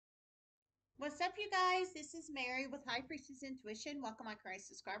What's up, you guys? This is Mary with High Priestess Intuition. Welcome, my current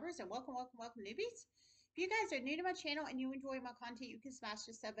subscribers, and welcome, newbies. If you guys are new to my channel and you enjoy my content, you can smash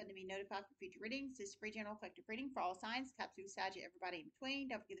the sub button to be notified for future readings. This is free general collective reading for all signs, Capricorn, Sagittarius, everybody in between.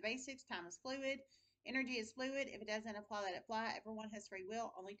 Don't forget the basics. Time is fluid. Energy is fluid. If it doesn't apply, let it fly. Everyone has free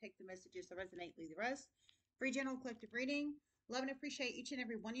will. Only take the messages that resonate, leave the rest. Free general collective reading. Love and appreciate each and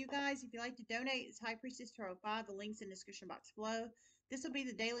every one of you guys. If you'd like to donate, it's High Priestess Tarot 5. The link's in the description box below. This will be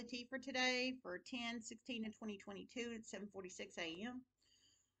the daily tea for today for 10/16 and 2022 at 7:46 a.m.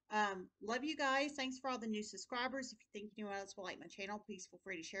 Love you guys. Thanks for all the new subscribers. If you think anyone else will like my channel, please feel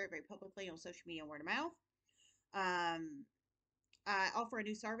free to share it very publicly on social media and word of mouth. I offer a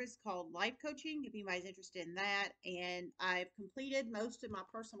new service called life coaching if anybody's interested in that. And I've completed most of my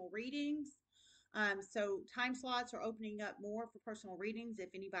personal readings. So time slots are opening up more for personal readings if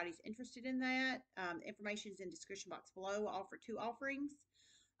anybody's interested in that. Information is in the description box below. I offer 2 offerings.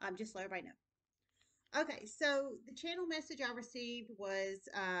 Just let everybody know. Okay, so the channel message I received was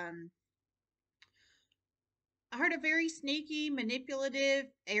I heard a very sneaky,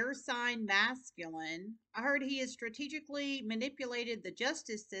 manipulative air sign masculine. I heard he has strategically manipulated the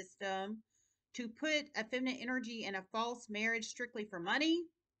justice system to put a feminine energy in a false marriage strictly for money.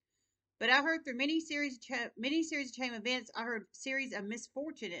 But I heard through many series of chain events, I heard series of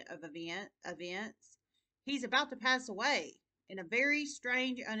misfortunate of events. He's about to pass away in a very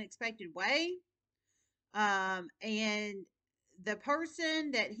strange, unexpected way. And the person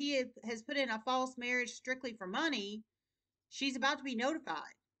that he has put in a false marriage strictly for money, she's about to be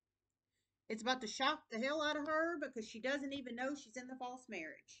notified. It's about to shock the hell out of her because she doesn't even know she's in the false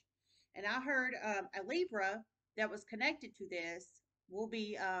marriage. And I heard a Libra that was connected to this will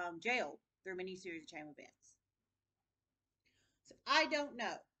be jailed through many series of chain events. So I don't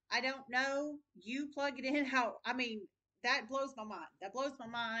know. I don't know. You plug it in how, I mean, that blows my mind. That blows my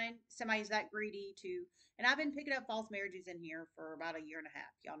mind. Somebody's that greedy to, and I've been picking up false marriages in here for about a year and a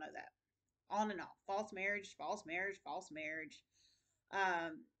half. Y'all know that. On and off. False marriage, false marriage, false marriage.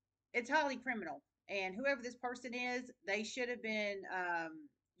 It's highly criminal. And whoever this person is, they should have been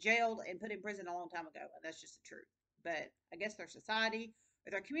jailed and put in prison a long time ago. And that's just the truth. But I guess their society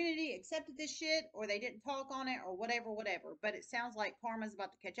or their community accepted this shit, or they didn't talk on it, or whatever. But it sounds like karma's about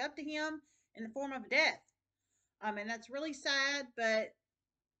to catch up to him in the form of death. And that's really sad, but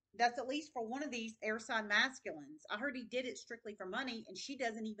that's at least for one of these air sign masculines. I heard he did it strictly for money, and she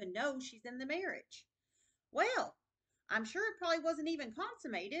doesn't even know she's in the marriage. Well, I'm sure it probably wasn't even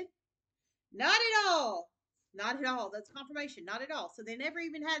consummated. Not at all. Not at all. That's confirmation. Not at all. So they never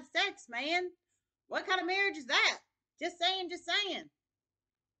even had sex, man. What kind of marriage is that? Just saying, just saying.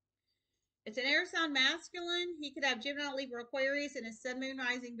 It's an air sign masculine. He could have Gemini, Libra, Aquarius, and his Sun, Moon,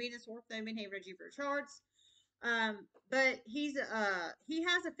 Rising, Venus, North Node, Midheaven, Jupiter charts. But he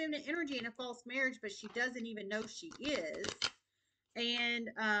has a feminine energy in a false marriage, but she doesn't even know she is. And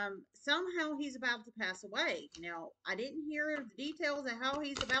somehow he's about to pass away. Now, I didn't hear the details of how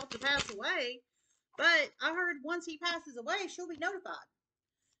he's about to pass away, but I heard once he passes away, she'll be notified.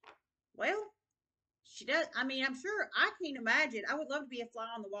 Well, she does. I mean, I'm sure I can't imagine. I would love to be a fly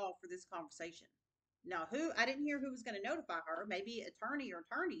on the wall for this conversation. Now, I didn't hear who was going to notify her. Maybe attorney or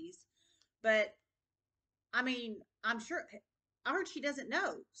attorneys, but I mean, I'm sure. I heard she doesn't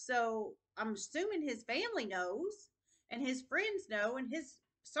know, so I'm assuming his family knows, and his friends know, and his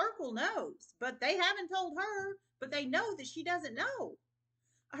circle knows, but they haven't told her. But they know that she doesn't know.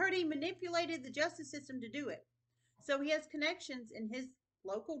 I heard he manipulated the justice system to do it, so he has connections in his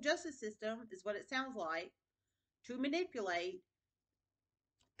local justice system, is what it sounds like, to manipulate.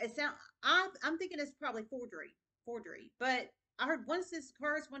 I'm thinking it's probably forgery. But I heard once this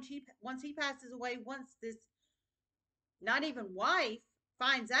occurs, once he passes away, once this not even wife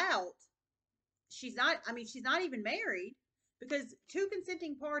finds out, she's not even married, because 2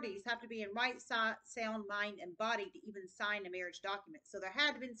 consenting parties have to be in right sound mind and body to even sign a marriage document. So there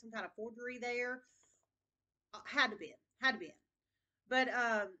had to been some kind of forgery there. Had to be. But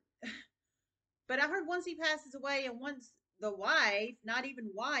but I heard once he passes away and once the wife, not even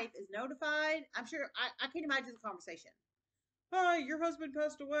wife, is notified, I'm sure I can't imagine the conversation. Hi, your husband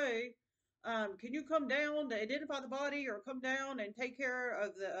passed away. Can you come down to identify the body or come down and take care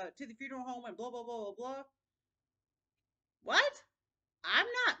of to the funeral home and blah blah blah blah blah. What? I'm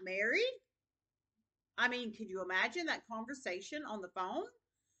not married. I mean, could you imagine that conversation on the phone?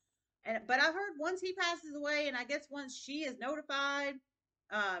 But I heard once he passes away, and I guess once she is notified,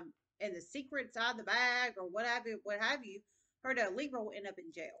 and the secret's out of the bag or what have you, heard a Libra will end up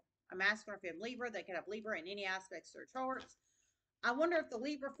in jail. A masculine or feminine Libra, they can have Libra in any aspects of their charts. I wonder if the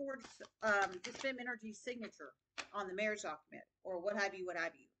Libra forged this feminine energy signature on the marriage document, or what have you.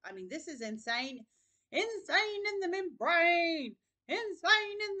 I mean, this is insane. Insane in the membrane.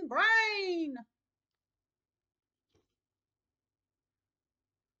 Insane in the brain.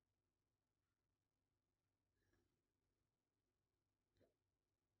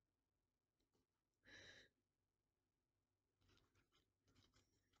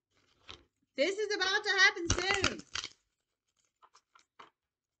 This is about to happen soon.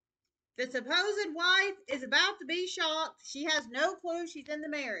 The supposed wife is about to be shocked. She has no clue she's in the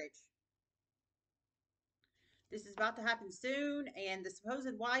marriage. This is about to happen soon, and the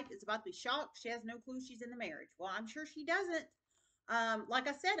supposed wife is about to be shocked. She has no clue she's in the marriage. Well, I'm sure she doesn't. Like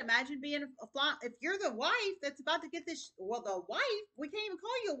I said, imagine being a fly. If you're the wife that's about to get this, well, the wife, we can't even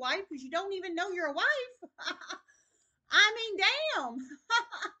call you a wife because you don't even know you're a wife. I mean, damn.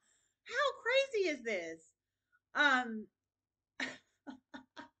 How crazy is this? Um,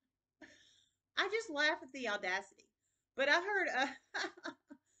 I just laugh at the audacity. But I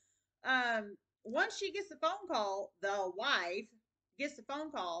heard, once she gets the phone call, the wife gets the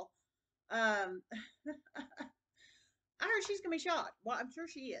phone call. Um, I heard she's gonna be shot. Well, I'm sure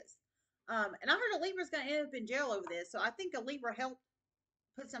she is. And I heard a Libra's gonna end up in jail over this. So I think a Libra helped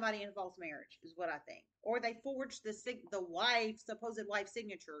put somebody in a false marriage, is what I think. Or they forged the wife, supposed wife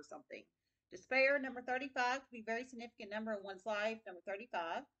signature or something. Despair, number 35, could be a very significant number in one's life. Number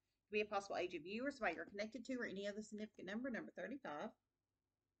 35 could be a possible age of you or somebody you're connected to, or any other significant number. Number 35.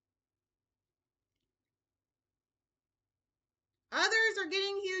 Others are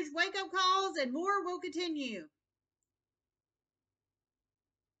getting huge wake up calls, and more will continue.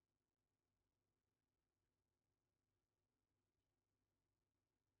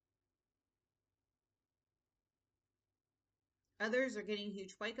 Others are getting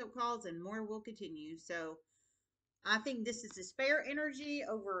huge wake up calls, and more will continue. So I think this is despair energy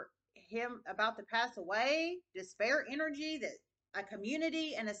over him about to pass away. Despair energy that a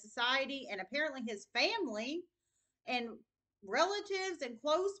community and a society, and apparently his family and relatives and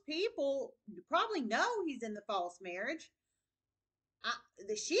close people probably know he's in the false marriage.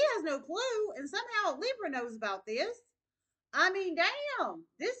 She has no clue, and somehow Libra knows about this. I mean, damn,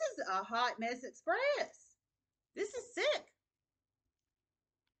 this is a hot mess express. This is sick.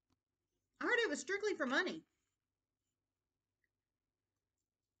 I heard it was strictly for money.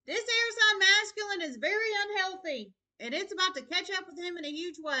 This air sign masculine is very unhealthy, and it's about to catch up with him in a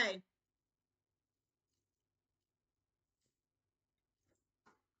huge way.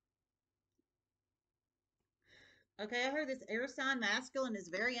 Okay, I heard this air sign masculine is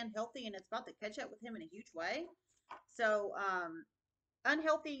very unhealthy, and it's about to catch up with him in a huge way. So,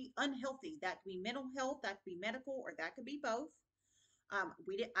 unhealthy, unhealthy. That could be mental health, that could be medical, or that could be both.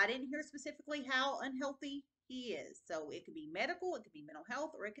 I didn't hear specifically how unhealthy he is. So it could be medical, it could be mental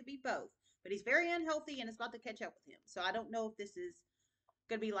health, or it could be both. But he's very unhealthy, and it's about to catch up with him. So I don't know if this is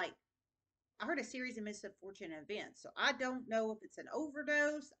going to be like, I heard a series of misfortune events. So I don't know if it's an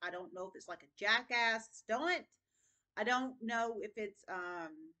overdose. I don't know if it's like a jackass stunt. I don't know if it's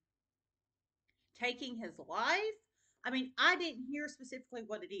taking his life. I mean, I didn't hear specifically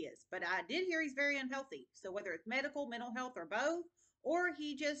what it is, but I did hear he's very unhealthy. So whether it's medical, mental health, or both, or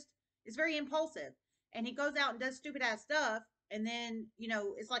he just is very impulsive and he goes out and does stupid ass stuff, and then,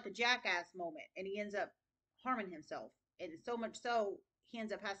 it's like a jackass moment and he ends up harming himself. And so much so, he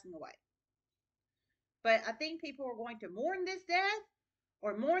ends up passing away. But I think people are going to mourn this death,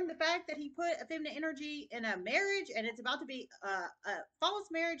 or mourn the fact that he put a feminine energy in a marriage and it's about to be a false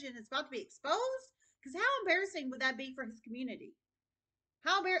marriage and it's about to be exposed. Because how embarrassing would that be for his community?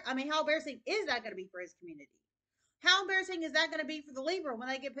 How embarrassing is that going to be for his community? How embarrassing is that going to be for the Libra when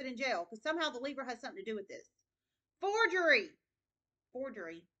they get put in jail? Because somehow the Libra has something to do with this. Forgery,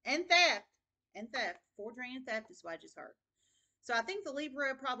 forgery, and theft, forgery and theft is what I just heard. So I think the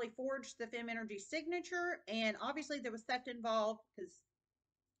Libra probably forged the Fem Energy signature, and obviously there was theft involved because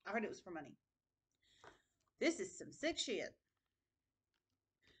I heard it was for money. This is some sick shit.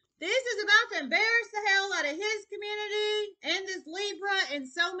 This is about to embarrass the hell out of his community and this Libra and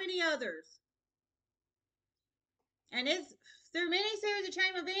so many others. And it's through many series of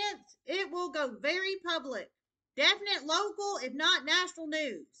chain events, it will go very public. Definite local, if not national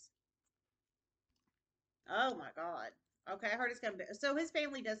news. Oh my God. Okay, I heard it's going to. So his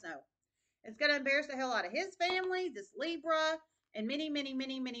family does know. It's going to embarrass the hell out of his family, this Libra, and many, many,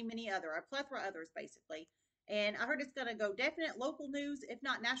 many, many, many other, a plethora of others, basically. And I heard it's going to go definite local news, if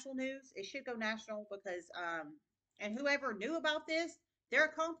not national news. It should go national because, and whoever knew about this, they're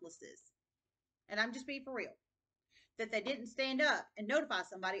accomplices. And I'm just being for real. That they didn't stand up and notify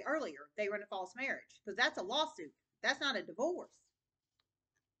somebody earlier they were in a false marriage, because that's a lawsuit. That's not a divorce.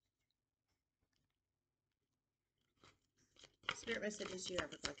 Spirit messages you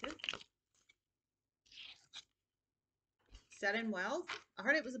have reflected. Sudden wealth. I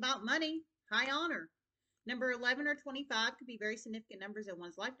heard it was about money. High honor. Number 11 or 25 could be very significant numbers in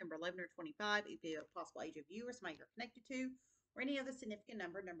one's life. Number 11 or 25, it could be a possible age of you or somebody you're connected to, or any other significant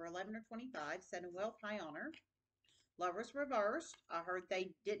number. Number 11 or 25, sudden wealth, high honor. Lovers reversed. I heard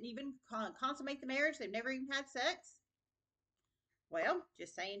they didn't even consummate the marriage. They've never even had sex. Well,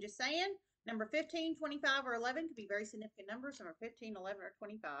 just saying, just saying. Number 15, 25, or 11 could be very significant numbers. Number 15, 11, or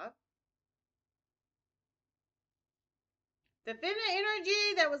 25. The feminine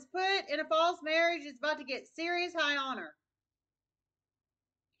energy that was put in a false marriage is about to get serious high honor.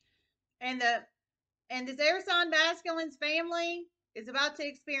 And this air sign masculine's family is about to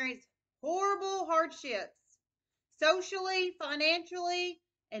experience horrible hardships, socially, financially,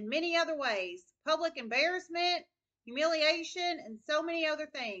 and many other ways. Public embarrassment, humiliation, and so many other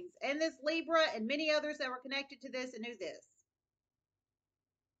things. And this Libra and many others that were connected to this and knew this.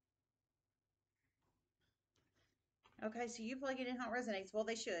 Okay, so you plug it in how it resonates. Well,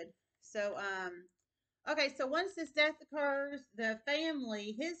 they should. So, okay, so once this death occurs, the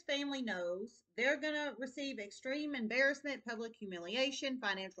family, his family knows they're going to receive extreme embarrassment, public humiliation,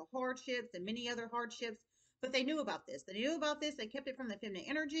 financial hardships, and many other hardships. But they knew about this. They knew about this. They kept it from the feminine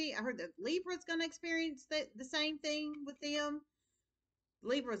energy. I heard that Libra's going to experience the same thing with them.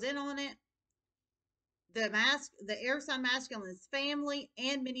 Libra's in on it. The air sign masculine's family,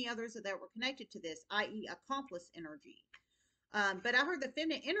 and many others that were connected to this, i.e., accomplice energy. But I heard the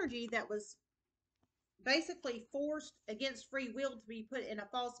feminine energy that was basically forced against free will to be put in a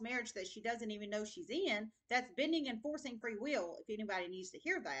false marriage that she doesn't even know she's in. That's bending and forcing free will. If anybody needs to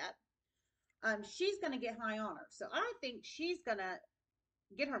hear that, she's going to get high honor. So I think she's going to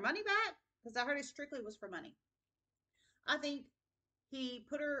get her money back because I heard it strictly was for money. I think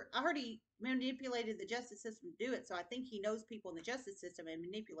I heard he manipulated the justice system to do it. So I think he knows people in the justice system and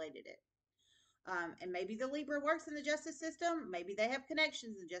manipulated it. And maybe the Libra works in the justice system. Maybe they have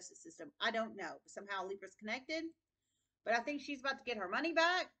connections in the justice system. I don't know. Somehow Libra's connected. But I think she's about to get her money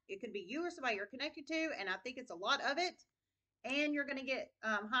back. It could be you or somebody you're connected to. And I think it's a lot of it. And you're going to get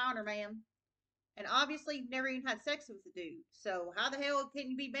high honor, ma'am. And obviously, you've never even had sex with the dude. So how the hell can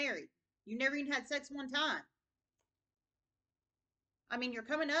you be married? You never even had sex one time. I mean, you're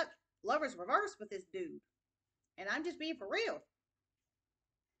coming up lovers reverse with this dude. And I'm just being for real.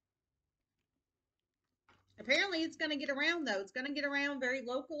 Apparently, it's going to get around, though. It's going to get around very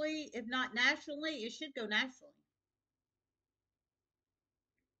locally, if not nationally. It should go nationally.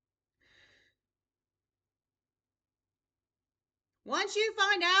 Once you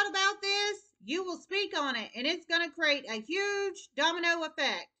find out about this, you will speak on it, and it's going to create a huge domino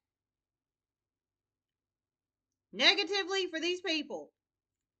effect negatively for these people.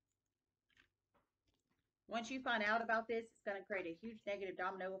 Once you find out about this, it's going to create a huge negative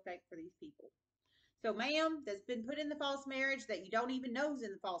domino effect for these people. So, ma'am, that's been put in the false marriage that you don't even know is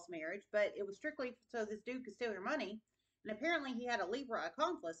in the false marriage, but it was strictly so this dude could steal your money. And apparently he had a Libra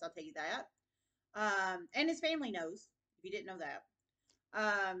accomplice, I'll tell you that. And his family knows, if you didn't know that.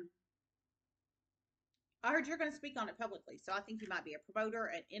 I heard you're going to speak on it publicly, so I think you might be a promoter,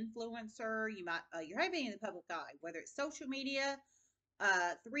 an influencer. You're having in the public eye, whether it's social media,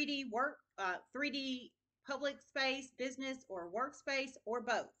 3D work, 3D public space, business, or workspace, or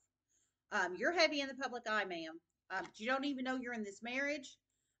both. You're heavy in the public eye, ma'am. You don't even know you're in this marriage.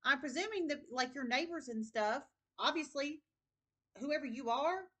 I'm presuming that, like your neighbors and stuff, obviously, whoever you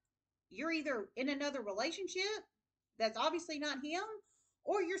are, you're either in another relationship that's obviously not him,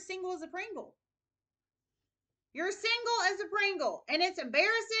 or you're single as a Pringle. You're single as a Pringle, and it's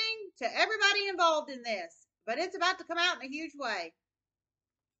embarrassing to everybody involved in this, but it's about to come out in a huge way.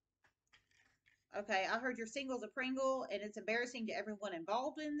 Okay, I heard you're single as a Pringle, and it's embarrassing to everyone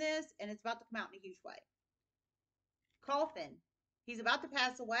involved in this, and it's about to come out in a huge way. Coffin. He's about to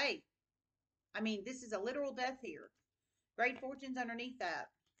pass away. I mean, this is a literal death here. Great fortunes underneath that.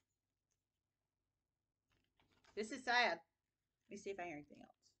 This is sad. Let me see if I hear anything else.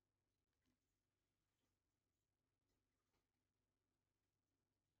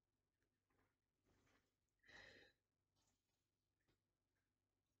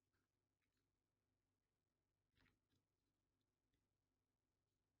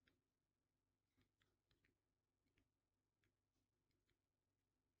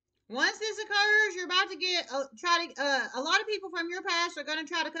 Once this occurs, you're about to get a lot of people from your past are going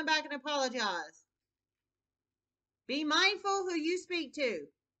to try to come back and apologize. Be mindful who you speak to.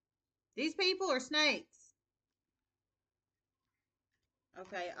 These people are snakes.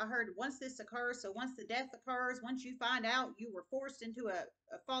 Okay, I heard once this occurs, so once the death occurs, once you find out you were forced into a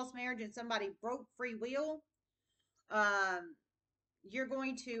false marriage and somebody broke free will, you're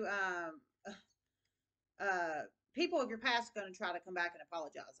going to uh, people of your past are going to try to come back and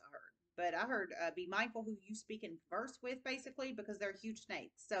apologize. I heard, but I heard be mindful who you speak and converse with, basically, because they're huge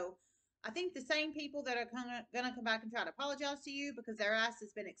snakes. So I think the same people that are going to come back and try to apologize to you because their ass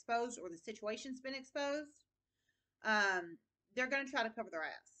has been exposed or the situation's been exposed, um, they're going to try to cover their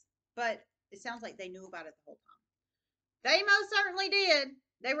ass. But it sounds like they knew about it the whole time. They most certainly did.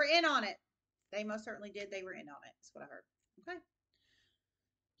 They were in on it. They most certainly did. They were in on it. That's what I heard. Okay.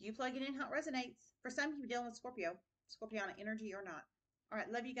 You plug it in how it resonates. For some, you're dealing with Scorpio, Scorpionic energy or not. All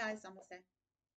right. Love you guys. Namaste.